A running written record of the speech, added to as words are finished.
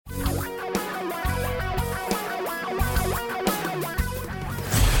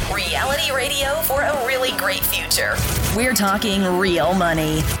great future. We're talking real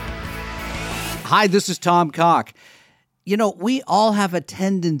money. Hi, this is Tom Cock. You know, we all have a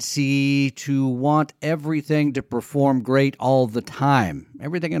tendency to want everything to perform great all the time.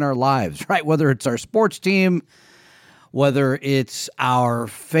 Everything in our lives, right? Whether it's our sports team, whether it's our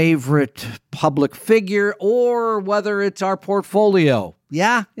favorite public figure, or whether it's our portfolio.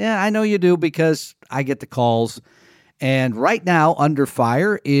 Yeah, I know you do because I get the calls. And right now, under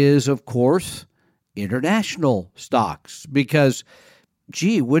fire is, of course, international stocks because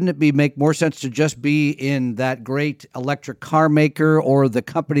wouldn't it make more sense to just be in that great electric car maker or the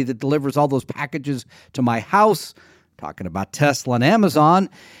company that delivers all those packages to my house? Talking about Tesla and Amazon,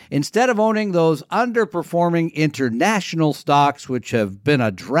 instead of owning those underperforming international stocks, which have been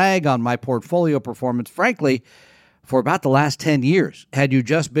a drag on my portfolio performance, frankly, for about the last 10 years. Had you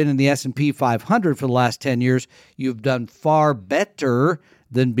just been in the S&P 500 for the last 10 years, you've done far better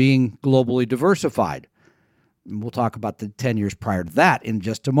than being globally diversified. We'll talk about the 10 years prior to that in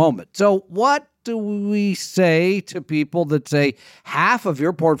just a moment. So what do we say to people that say half of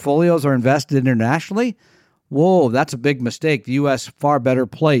your portfolios are invested internationally? Whoa, that's a big mistake. The U.S. far better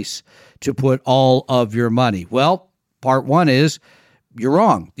place to put all of your money. Well, part one is you're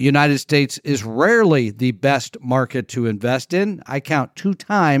wrong. The United States is rarely the best market to invest in. I count 2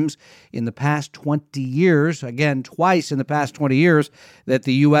 times in the past 20 years, again, twice in the past 20 years, that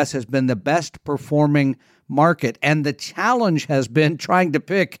the U.S. has been the best performing market. And the challenge has been trying to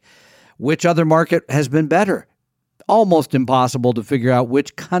pick which other market has been better. Almost impossible to figure out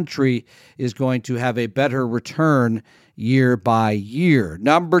which country is going to have a better return year by year.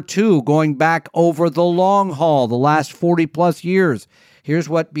 Number 2, going back over the long haul, the last 40 plus years. Here's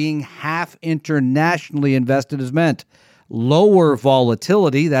what being half internationally invested has meant. Lower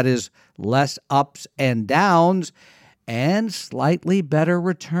volatility, that is less ups and downs, and slightly better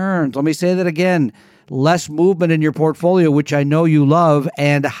returns. Let me say that again. Less movement in your portfolio, which I know you love,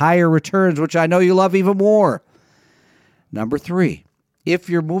 and higher returns, which I know you love even more. Number 3, if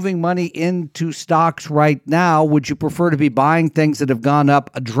you're moving money into stocks right now, would you prefer to be buying things that have gone up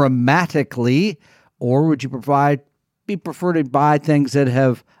dramatically, or would you prefer to buy things that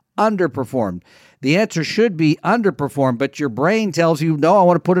have underperformed? The answer should be underperformed, but your brain tells you, no, I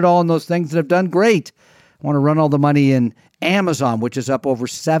want to put it all in those things that have done great. I want to run all the money in Amazon, which is up over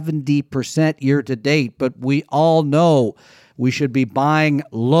 70% year to date, but we all know we should be buying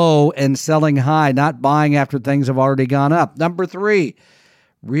low and selling high, not buying after things have already gone up. Number 3,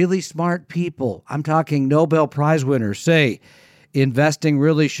 really smart people, I'm talking Nobel Prize winners, say investing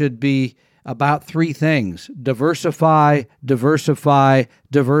really should be about 3 things: diversify, diversify,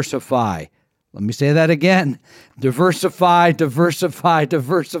 diversify. Let me say that again. Diversify, diversify,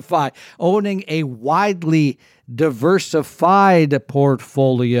 diversify. Owning a widely diversified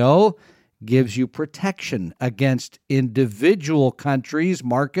portfolio gives you protection against individual countries,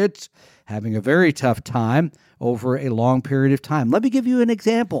 markets, having a very tough time over a long period of time. Let me give you an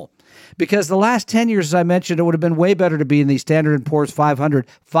example. Because the last 10 years, as I mentioned, it would have been way better to be in the Standard & Poor's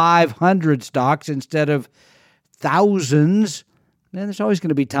 500 stocks instead of thousands. And there's always going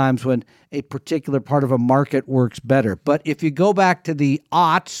to be times when a particular part of a market works better. But if you go back to the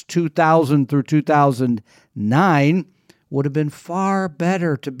aughts, 2000 through 2009, would have been far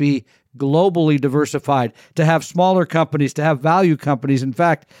better to be globally diversified, to have smaller companies, to have value companies. In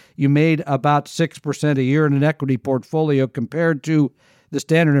fact, you made about 6% a year in an equity portfolio compared to the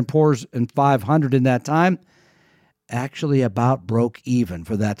Standard & Poor's and 500 in that time. Actually about broke even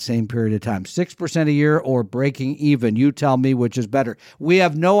for that same period of time. 6% a year or breaking even. You tell me which is better. We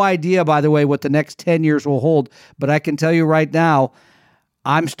have no idea, by the way, what the next 10 years will hold, but I can tell you right now,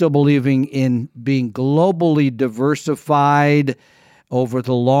 I'm still believing in being globally diversified over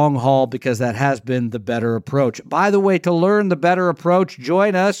the long haul because that has been the better approach. By the way, to learn the better approach,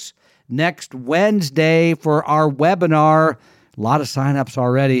 join us next Wednesday for our webinar. A lot of signups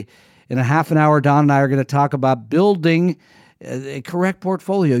already. In a half an hour, Don and I are going to talk about building a correct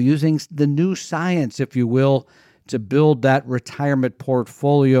portfolio using the new science, if you will, to build that retirement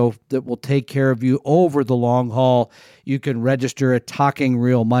portfolio that will take care of you over the long haul. You can register at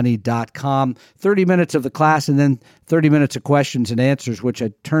talkingrealmoney.com. 30 minutes of the class and then 30 minutes of questions and answers, which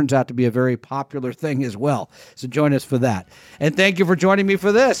turns out to be a very popular thing as well. So join us for that. And thank you for joining me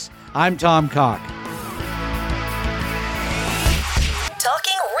for this. I'm Tom Cock.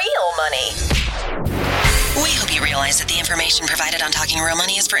 Talking real money. We hope you realize that the information provided on Talking Real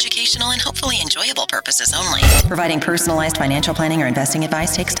Money is for educational and hopefully enjoyable purposes only. Providing personalized financial planning or investing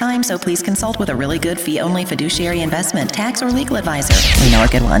advice takes time, so please consult with a really good fee-only fiduciary investment, tax, or legal advisor. We know a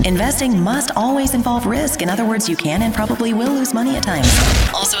good one. Investing must always involve risk. In other words, you can and probably will lose money at times.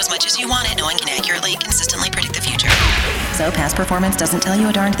 Also, as much as you want it, no one can accurately, consistently predict the future. So past performance doesn't tell you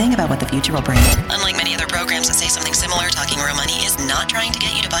a darn thing about what the future will bring. Unlike many other programs that say something similar, Talking Real Money is not trying to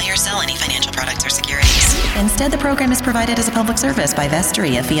get you to buy or sell any financial products or securities. Instead, the program is provided as a public service by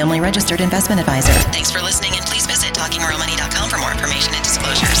Vestry, a fee-only registered investment advisor. Thanks for listening, and please visit TalkingRealMoney.com for more information and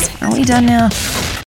disclosures. Are we done now?